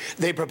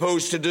 They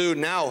propose to do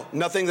now.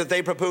 Nothing that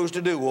they propose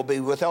to do will be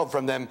withheld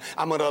from them.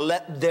 I'm going to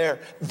let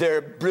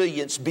their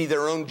brilliance be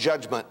their own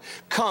judgment.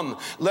 Come,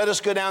 let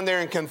us go down there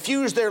and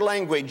confuse their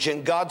language.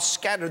 And God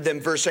scattered them,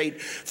 verse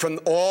 8, from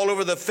all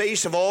over the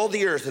face of all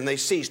the earth, and they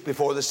ceased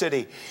before the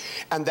city.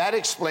 And that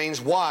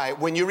explains why,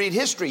 when you read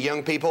history,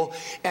 young people,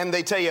 and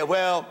they tell you,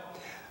 well,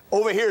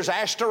 Over here is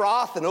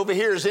Ashtaroth, and over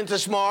here is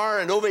Intismar,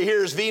 and over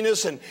here is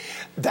Venus. And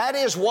that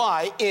is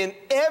why in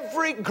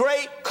every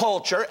great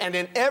culture and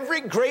in every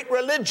great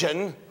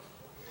religion,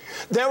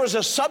 there was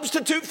a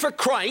substitute for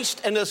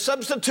Christ and a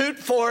substitute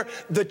for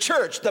the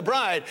church, the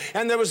bride.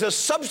 And there was a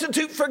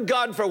substitute for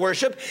God for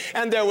worship.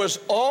 And there was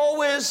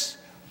always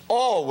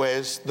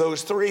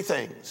those three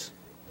things: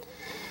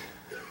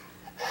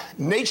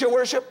 nature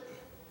worship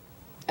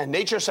and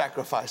nature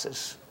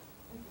sacrifices,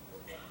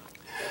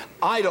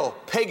 idol,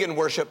 pagan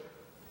worship,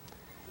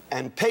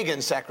 and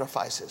pagan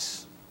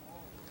sacrifices.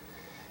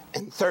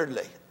 And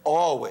thirdly,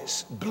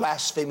 always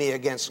blasphemy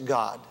against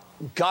God.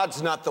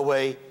 God's not the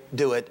way,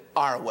 do it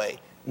our way.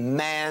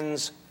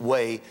 Man's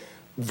way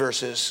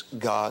versus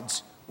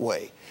God's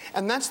way.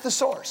 And that's the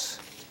source.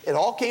 It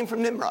all came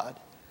from Nimrod.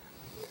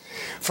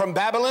 From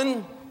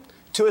Babylon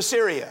to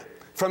Assyria.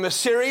 From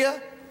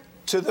Assyria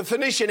to the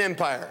Phoenician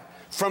Empire.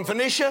 From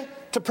Phoenicia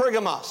to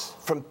Pergamos.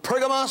 From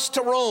Pergamos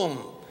to Rome.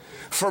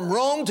 From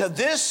Rome to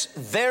this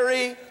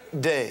very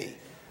day.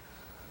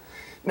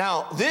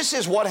 Now, this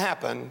is what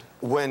happened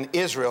when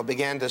Israel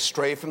began to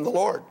stray from the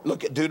Lord.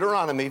 Look at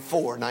Deuteronomy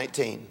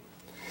 4:19.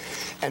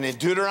 And in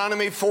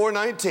Deuteronomy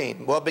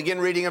 4:19, well, begin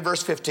reading in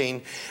verse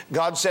 15.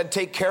 God said,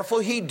 "Take careful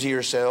heed to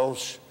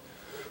yourselves,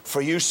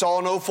 for you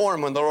saw no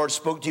form when the Lord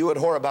spoke to you at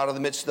Horeb out of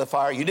the midst of the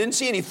fire." You didn't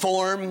see any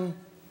form,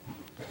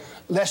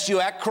 lest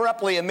you act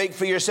corruptly and make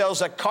for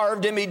yourselves a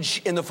carved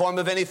image in the form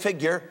of any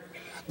figure,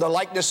 the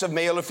likeness of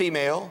male or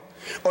female,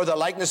 or the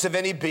likeness of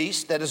any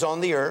beast that is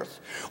on the earth,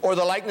 or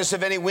the likeness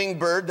of any winged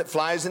bird that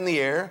flies in the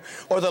air,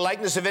 or the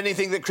likeness of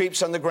anything that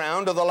creeps on the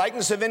ground, or the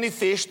likeness of any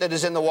fish that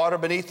is in the water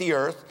beneath the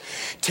earth.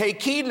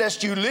 Take heed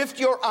lest you lift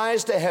your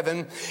eyes to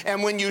heaven,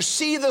 and when you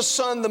see the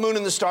sun, the moon,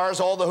 and the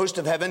stars, all the host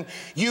of heaven,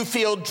 you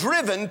feel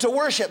driven to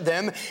worship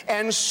them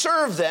and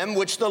serve them,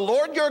 which the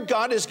Lord your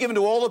God has given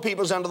to all the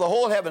peoples under the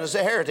whole heaven as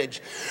a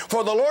heritage.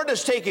 For the Lord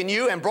has taken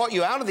you and brought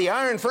you out of the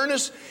iron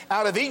furnace,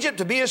 out of Egypt,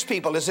 to be his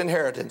people, his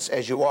inheritance,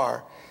 as you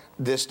are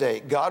this day.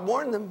 God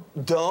warned them,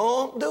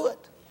 don't do it.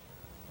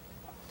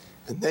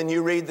 And then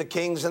you read the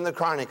Kings and the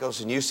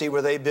Chronicles, and you see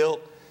where they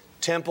built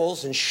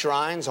temples and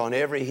shrines on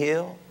every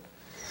hill.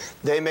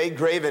 They made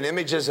graven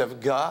images of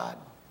God.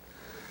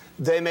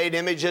 They made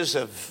images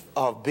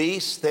of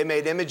beasts. They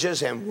made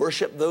images and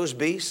worshiped those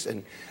beasts.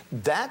 And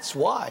that's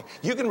why.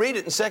 You can read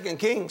it in 2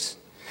 Kings.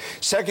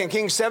 2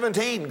 Kings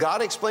 17,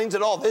 God explains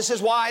it all. This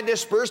is why I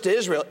dispersed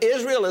Israel.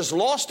 Israel is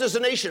lost as a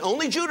nation.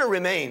 Only Judah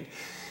remained,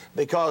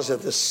 because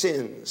of the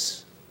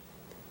sins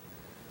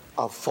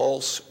of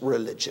false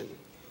religion.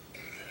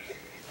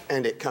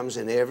 And it comes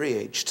in every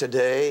age.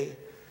 Today,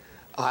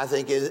 I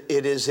think it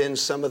is in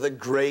some of the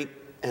great,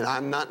 and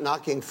I'm not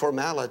knocking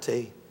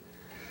formality,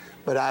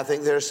 but I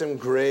think there's some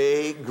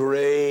great,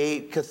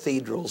 great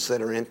cathedrals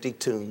that are empty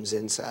tombs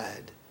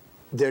inside.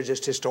 They're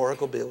just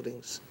historical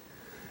buildings.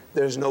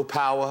 There's no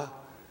power.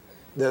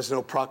 There's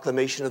no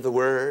proclamation of the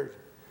Word.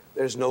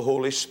 There's no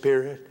Holy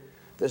Spirit.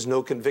 There's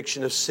no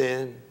conviction of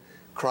sin.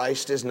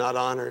 Christ is not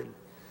honored.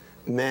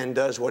 Man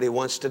does what he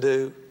wants to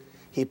do.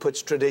 He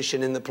puts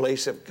tradition in the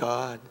place of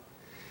God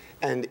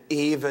and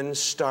even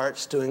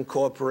starts to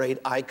incorporate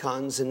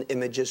icons and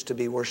images to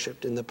be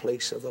worshiped in the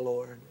place of the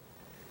Lord.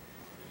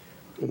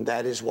 And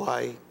that is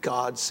why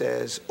God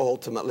says,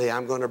 ultimately,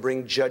 I'm going to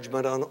bring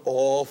judgment on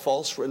all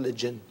false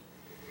religion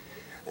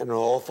and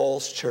all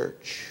false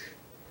church.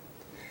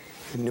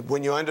 And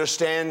when you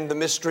understand the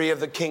mystery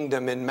of the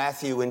kingdom in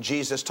Matthew, when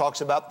Jesus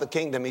talks about the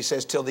kingdom, he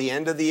says, till the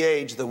end of the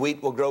age, the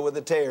wheat will grow with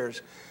the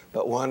tares.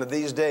 But one of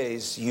these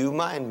days, you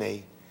mind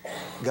me,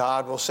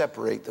 God will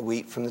separate the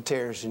wheat from the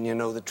tares, and you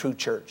know the true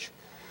church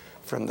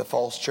from the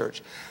false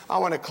church. I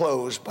want to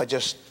close by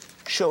just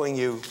showing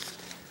you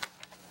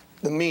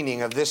the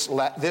meaning of this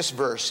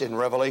verse in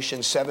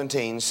Revelation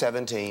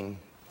 17:17.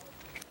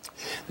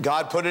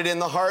 God put it in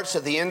the hearts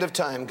at the end of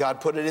time. God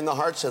put it in the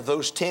hearts of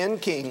those 10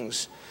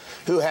 kings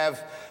who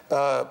have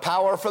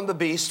power from the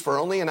beast for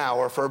only an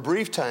hour, for a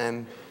brief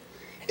time.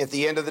 At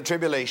the end of the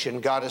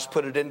tribulation, God has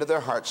put it into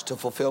their hearts to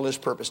fulfill his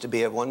purpose, to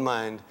be of one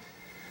mind.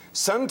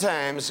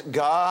 Sometimes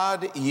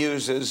God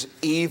uses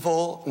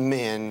evil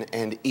men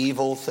and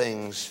evil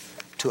things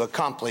to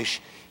accomplish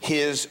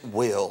his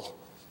will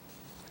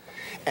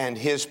and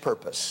his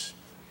purpose.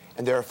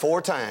 And there are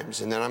 4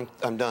 times, and then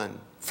I'm done.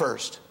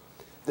 First,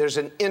 there's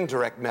an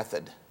indirect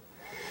method.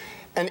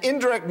 An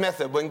indirect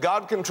method when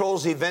God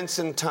controls events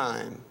in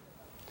time.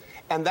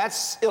 And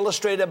that's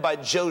illustrated by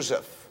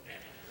Joseph.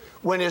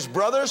 When his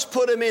brothers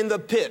put him in the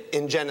pit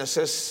in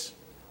Genesis,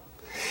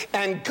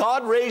 and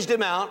God raised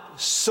him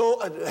out, so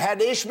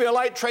had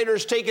Ishmaelite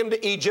traders take him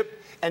to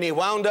Egypt, and he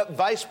wound up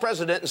vice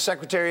president and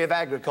secretary of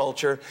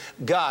agriculture.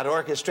 God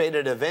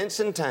orchestrated events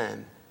in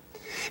time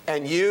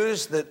and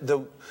used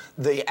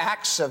the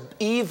acts of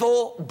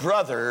evil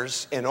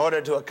brothers in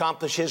order to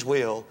accomplish his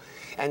will.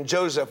 And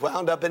Joseph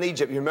wound up in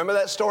Egypt. You remember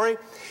that story?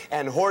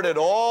 And hoarded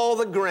all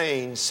the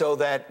grain so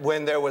that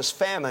when there was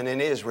famine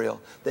in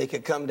Israel, they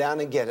could come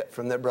down and get it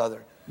from their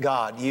brother.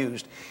 God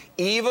used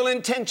evil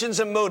intentions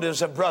and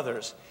motives of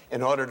brothers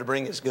in order to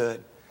bring his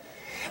good.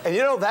 And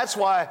you know, that's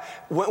why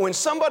when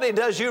somebody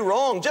does you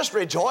wrong, just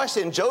rejoice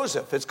in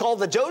Joseph. It's called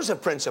the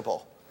Joseph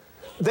principle.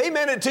 They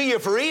meant it to you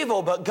for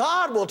evil, but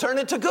God will turn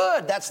it to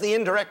good. That's the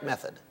indirect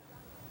method.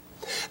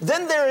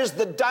 Then there is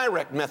the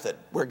direct method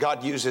where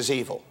God uses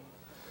evil.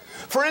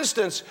 For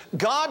instance,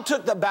 God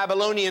took the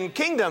Babylonian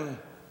kingdom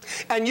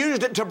and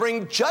used it to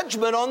bring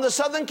judgment on the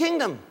southern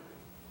kingdom.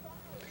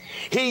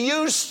 He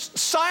used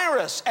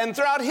Cyrus, and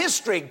throughout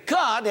history,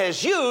 God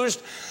has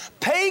used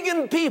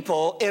pagan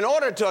people in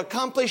order to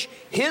accomplish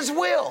His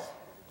will.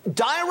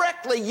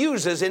 Directly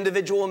uses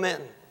individual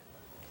men.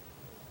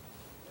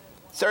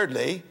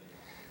 Thirdly,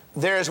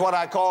 there's what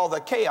I call the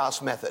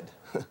chaos method.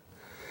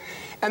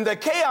 And the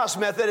chaos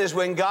method is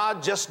when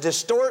God just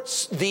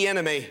distorts the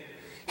enemy.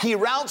 He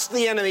routs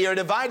the enemy or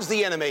divides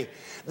the enemy.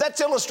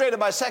 That's illustrated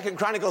by 2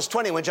 Chronicles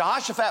 20 when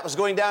Jehoshaphat was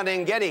going down to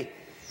En-Gedi.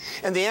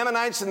 And the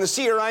Ammonites and the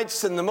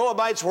Seirites and the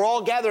Moabites were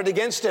all gathered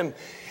against him.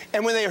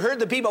 And when they heard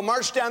the people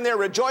march down there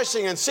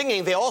rejoicing and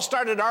singing, they all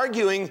started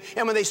arguing.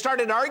 And when they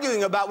started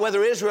arguing about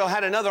whether Israel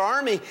had another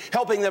army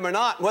helping them or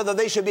not, whether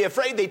they should be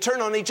afraid, they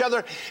turned on each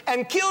other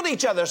and killed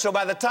each other. So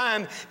by the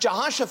time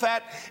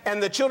Jehoshaphat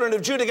and the children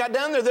of Judah got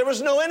down there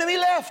was no enemy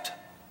left.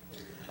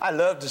 I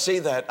love to see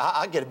that.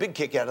 I get a big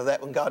kick out of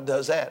that when God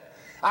does that.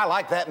 I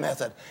like that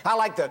method. I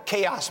like the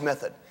chaos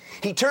method.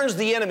 He turns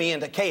the enemy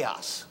into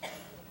chaos.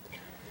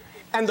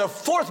 And the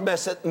fourth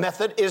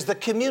method is the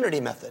community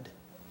method.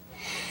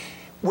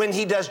 When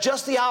He does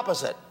just the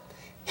opposite,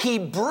 He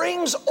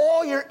brings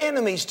all your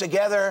enemies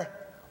together,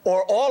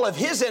 or all of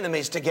His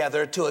enemies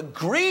together, to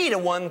agree to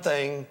one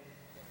thing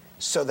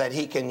so that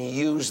He can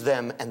use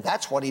them. And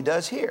that's what He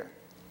does here.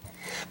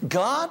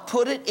 God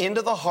put it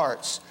into the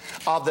hearts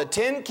of the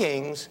 10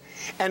 kings,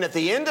 and at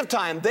the end of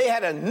time, they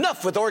had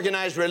enough with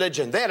organized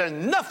religion. They had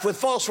enough with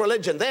false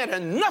religion. They had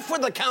enough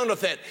with the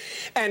counterfeit.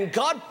 And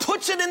God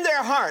puts it in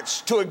their hearts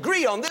to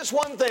agree on this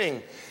one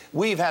thing.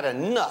 We've had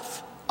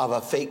enough of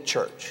a fake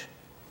church.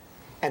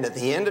 And at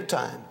the end of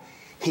time,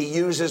 He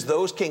uses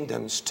those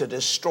kingdoms to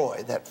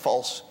destroy that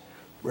false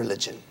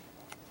religion.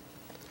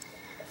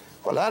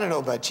 Well, I don't know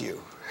about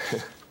you,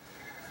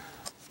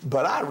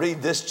 but I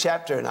read this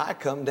chapter and I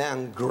come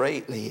down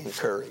greatly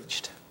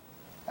encouraged.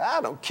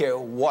 I don't care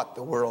what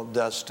the world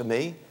does to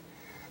me.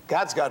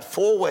 God's got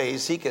 4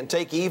 ways He can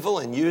take evil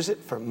and use it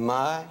for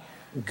my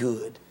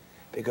good,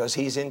 because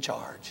He's in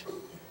charge.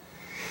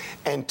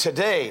 And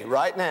today,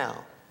 right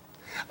now,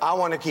 I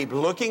want to keep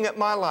looking at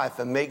my life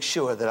and make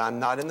sure that I'm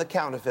not in the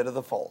counterfeit of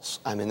the false.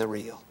 I'm in the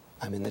real.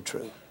 I'm in the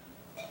true.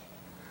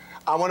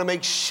 I want to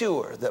make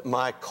sure that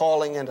my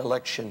calling and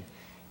election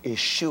is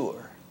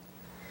sure.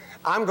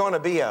 I'm going to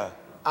be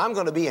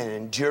an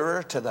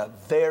endurer to the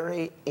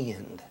very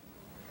end,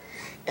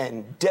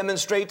 and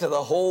demonstrate to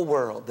the whole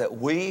world that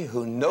we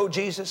who know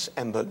Jesus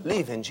and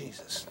believe in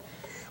Jesus,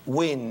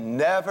 we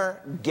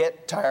never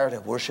get tired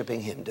of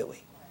worshiping Him, do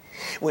we?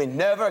 We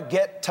never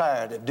get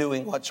tired of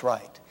doing what's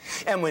right.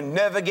 And we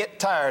never get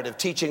tired of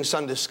teaching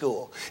Sunday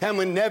school. And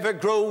we never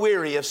grow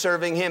weary of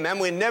serving Him. And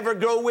we never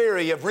grow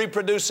weary of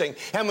reproducing.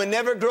 And we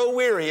never grow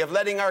weary of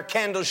letting our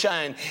candle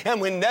shine. And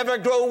we never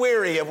grow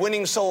weary of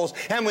winning souls.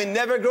 And we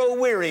never grow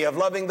weary of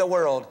loving the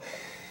world.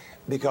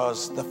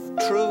 Because the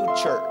true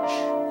church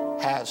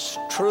has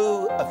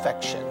true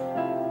affection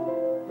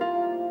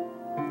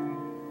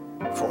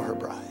for her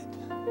bride.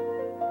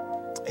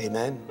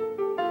 Amen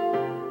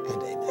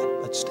and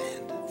amen. Let's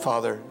stand.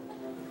 Father,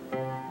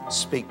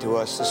 speak to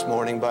us this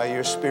morning by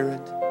your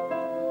Spirit.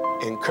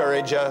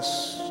 Encourage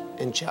us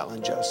and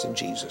challenge us in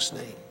Jesus'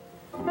 name.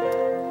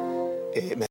 Amen.